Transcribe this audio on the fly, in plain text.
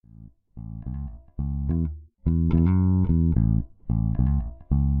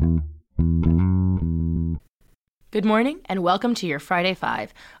Good morning, and welcome to your Friday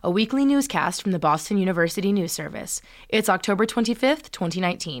Five, a weekly newscast from the Boston University News Service. It's October 25th,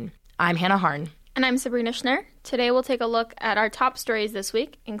 2019. I'm Hannah Harn. And I'm Sabrina Schnurr. Today we'll take a look at our top stories this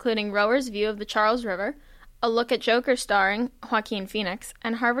week, including rowers' view of the Charles River, a look at Joker starring Joaquin Phoenix,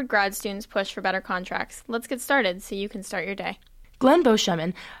 and Harvard grad students push for better contracts. Let's get started so you can start your day. Glenn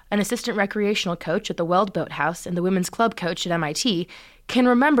Beauchemin, an assistant recreational coach at the Weld Boathouse and the women's club coach at MIT, can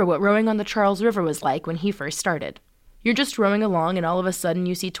remember what rowing on the Charles River was like when he first started. You're just rowing along and all of a sudden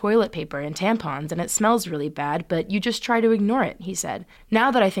you see toilet paper and tampons and it smells really bad, but you just try to ignore it, he said. Now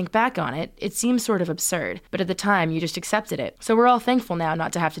that I think back on it, it seems sort of absurd, but at the time you just accepted it, so we're all thankful now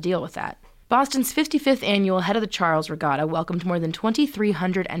not to have to deal with that. Boston's 55th annual Head of the Charles Regatta welcomed more than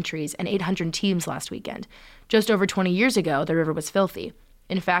 2,300 entries and 800 teams last weekend. Just over 20 years ago, the river was filthy.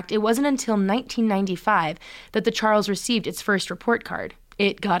 In fact, it wasn't until 1995 that the Charles received its first report card.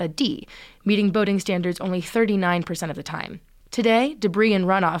 It got a D, meeting boating standards only 39% of the time. Today, debris and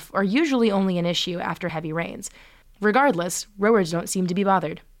runoff are usually only an issue after heavy rains. Regardless, rowers don't seem to be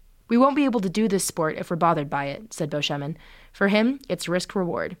bothered. "We won't be able to do this sport if we're bothered by it," said Beauchemin. For him, it's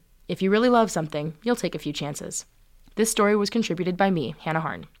risk-reward. If you really love something, you'll take a few chances. This story was contributed by me, Hannah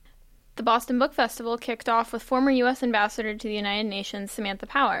Harn. The Boston Book Festival kicked off with former U.S. Ambassador to the United Nations Samantha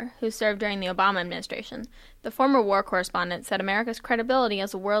Power, who served during the Obama administration. The former war correspondent said America's credibility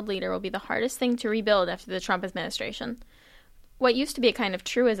as a world leader will be the hardest thing to rebuild after the Trump administration. What used to be a kind of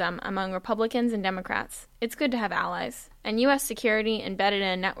truism among Republicans and Democrats, it's good to have allies, and U.S. security embedded in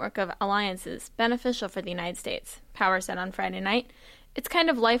a network of alliances beneficial for the United States, Power said on Friday night. It's kind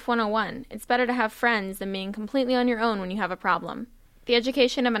of life 101. It's better to have friends than being completely on your own when you have a problem. The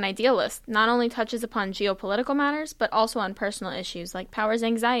education of an idealist not only touches upon geopolitical matters, but also on personal issues like Power's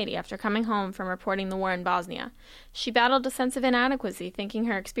anxiety after coming home from reporting the war in Bosnia. She battled a sense of inadequacy, thinking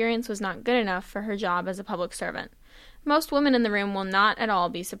her experience was not good enough for her job as a public servant. Most women in the room will not at all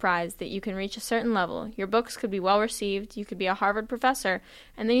be surprised that you can reach a certain level. Your books could be well received, you could be a Harvard professor,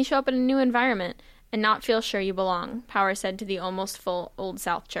 and then you show up in a new environment and not feel sure you belong, Power said to the almost full Old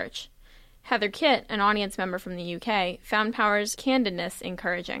South Church. Heather Kitt, an audience member from the UK, found Power's candidness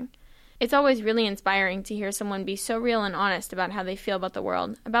encouraging. It's always really inspiring to hear someone be so real and honest about how they feel about the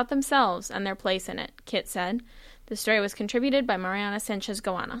world, about themselves and their place in it, Kitt said. The story was contributed by Mariana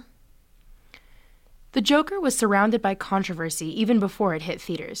Sanchez-Goana. The Joker was surrounded by controversy even before it hit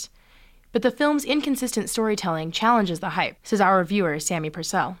theaters. But the film's inconsistent storytelling challenges the hype, says our reviewer Sammy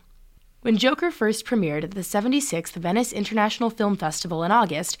Purcell. When Joker first premiered at the 76th Venice International Film Festival in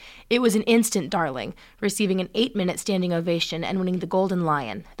August, it was an instant darling, receiving an 8-minute standing ovation and winning the Golden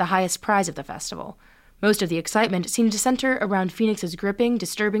Lion, the highest prize of the festival. Most of the excitement seemed to center around Phoenix's gripping,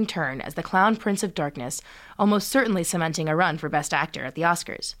 disturbing turn as the Clown Prince of Darkness, almost certainly cementing a run for Best Actor at the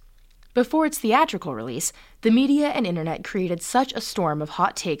Oscars. Before its theatrical release, the media and internet created such a storm of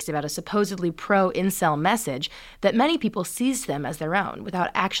hot takes about a supposedly pro-incel message that many people seized them as their own without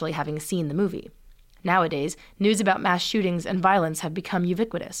actually having seen the movie. Nowadays, news about mass shootings and violence have become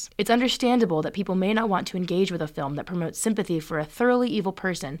ubiquitous. It's understandable that people may not want to engage with a film that promotes sympathy for a thoroughly evil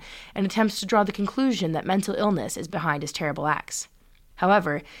person and attempts to draw the conclusion that mental illness is behind his terrible acts.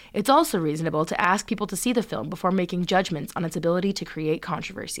 However, it's also reasonable to ask people to see the film before making judgments on its ability to create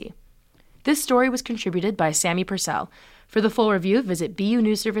controversy. This story was contributed by Sammy Purcell. For the full review, visit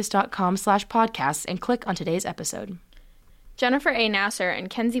bunewsservice.com/podcasts and click on today's episode. Jennifer A. Nasser and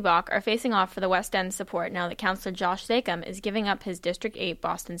Kenzie Bach are facing off for the West End support now that Councillor Josh Zakem is giving up his District 8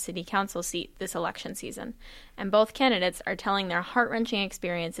 Boston City Council seat this election season, and both candidates are telling their heart-wrenching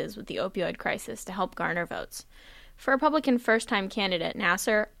experiences with the opioid crisis to help garner votes. For Republican first-time candidate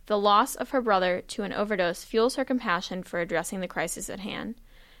Nasser, the loss of her brother to an overdose fuels her compassion for addressing the crisis at hand.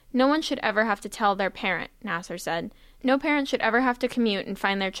 "No one should ever have to tell their parent," Nasser said. "No parent should ever have to commute and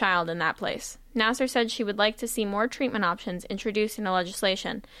find their child in that place." Nasser said she would like to see more treatment options introduced into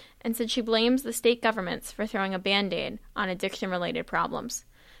legislation, and said she blames the state governments for throwing a Band-Aid on addiction-related problems.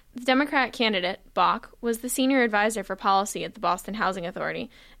 The Democrat candidate, Bach, was the senior advisor for policy at the Boston Housing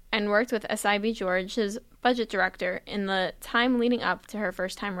Authority and worked with S.I.B. George's budget director in the time leading up to her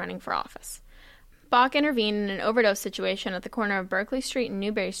first time running for office. Bach intervened in an overdose situation at the corner of Berkeley Street and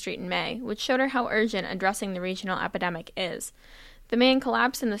Newberry Street in May, which showed her how urgent addressing the regional epidemic is. The man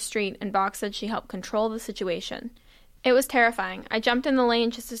collapsed in the street, and Bach said she helped control the situation. "It was terrifying. I jumped in the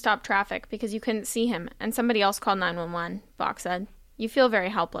lane just to stop traffic because you couldn't see him, and somebody else called 911, Bach said. "You feel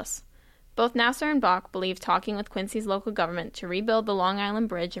very helpless." Both Nasser and Bach believe talking with Quincy's local government to rebuild the Long Island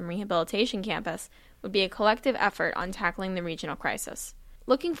Bridge and Rehabilitation Campus would be a collective effort on tackling the regional crisis.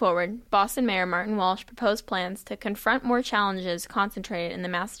 Looking forward, Boston Mayor Martin Walsh proposed plans to confront more challenges concentrated in the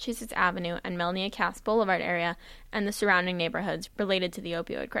Massachusetts Avenue and Melnia Cass Boulevard area and the surrounding neighborhoods related to the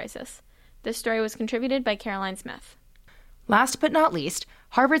opioid crisis. This story was contributed by Caroline Smith. Last but not least,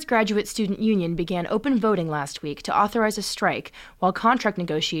 Harvard's Graduate Student Union began open voting last week to authorize a strike while contract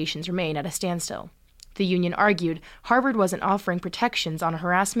negotiations remain at a standstill. The union argued Harvard wasn't offering protections on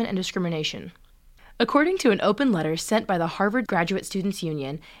harassment and discrimination. According to an open letter sent by the Harvard Graduate Students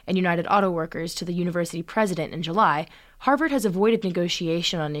Union and United Auto Workers to the university president in July, Harvard has avoided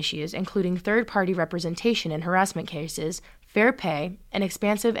negotiation on issues including third-party representation in harassment cases, fair pay, and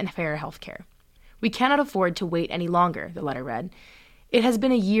expansive and fair health care. "We cannot afford to wait any longer," the letter read. "It has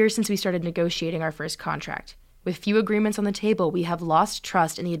been a year since we started negotiating our first contract. With few agreements on the table, we have lost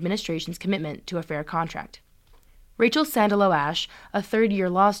trust in the administration's commitment to a fair contract." Rachel Sandalo-Ash, a third-year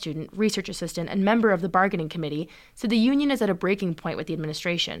law student, research assistant, and member of the bargaining committee, said the union is at a breaking point with the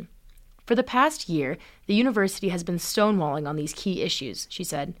administration. "For the past year, the university has been stonewalling on these key issues," she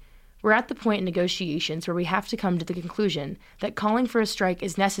said. "We're at the point in negotiations where we have to come to the conclusion that calling for a strike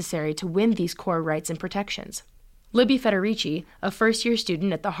is necessary to win these core rights and protections." Libby Federici, a first-year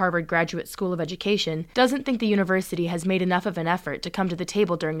student at the Harvard Graduate School of Education, doesn't think the university has made enough of an effort to come to the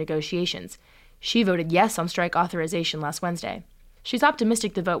table during negotiations. She voted yes on strike authorization last Wednesday. She's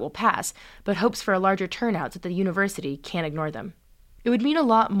optimistic the vote will pass, but hopes for a larger turnout so that the university can't ignore them. "It would mean a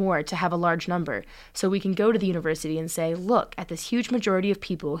lot more to have a large number, so we can go to the university and say, look at this huge majority of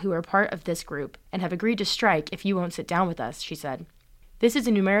people who are part of this group and have agreed to strike if you won't sit down with us," she said. "This is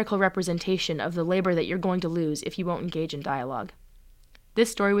a numerical representation of the labor that you're going to lose if you won't engage in dialogue."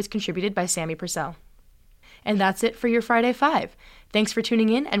 This story was contributed by Sammy Purcell. And that's it for your Friday 5. Thanks for tuning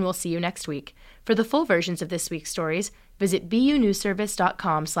in, and we'll see you next week. For the full versions of this week's stories, visit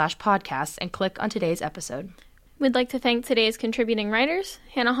bunewsservice.com/podcasts and click on today's episode. We'd like to thank today's contributing writers,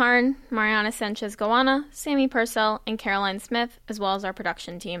 Hannah Harn, Mariana Sanchez-Gowana, Sammy Purcell, and Caroline Smith, as well as our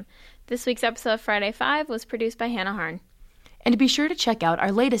production team. This week's episode of Friday 5 was produced by Hannah Harn. And be sure to check out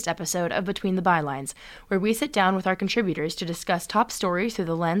our latest episode of Between the Bylines, where we sit down with our contributors to discuss top stories through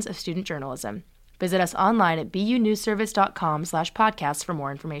the lens of student journalism. Visit us online at bunewsservice.com/podcasts for more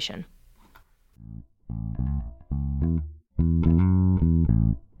information.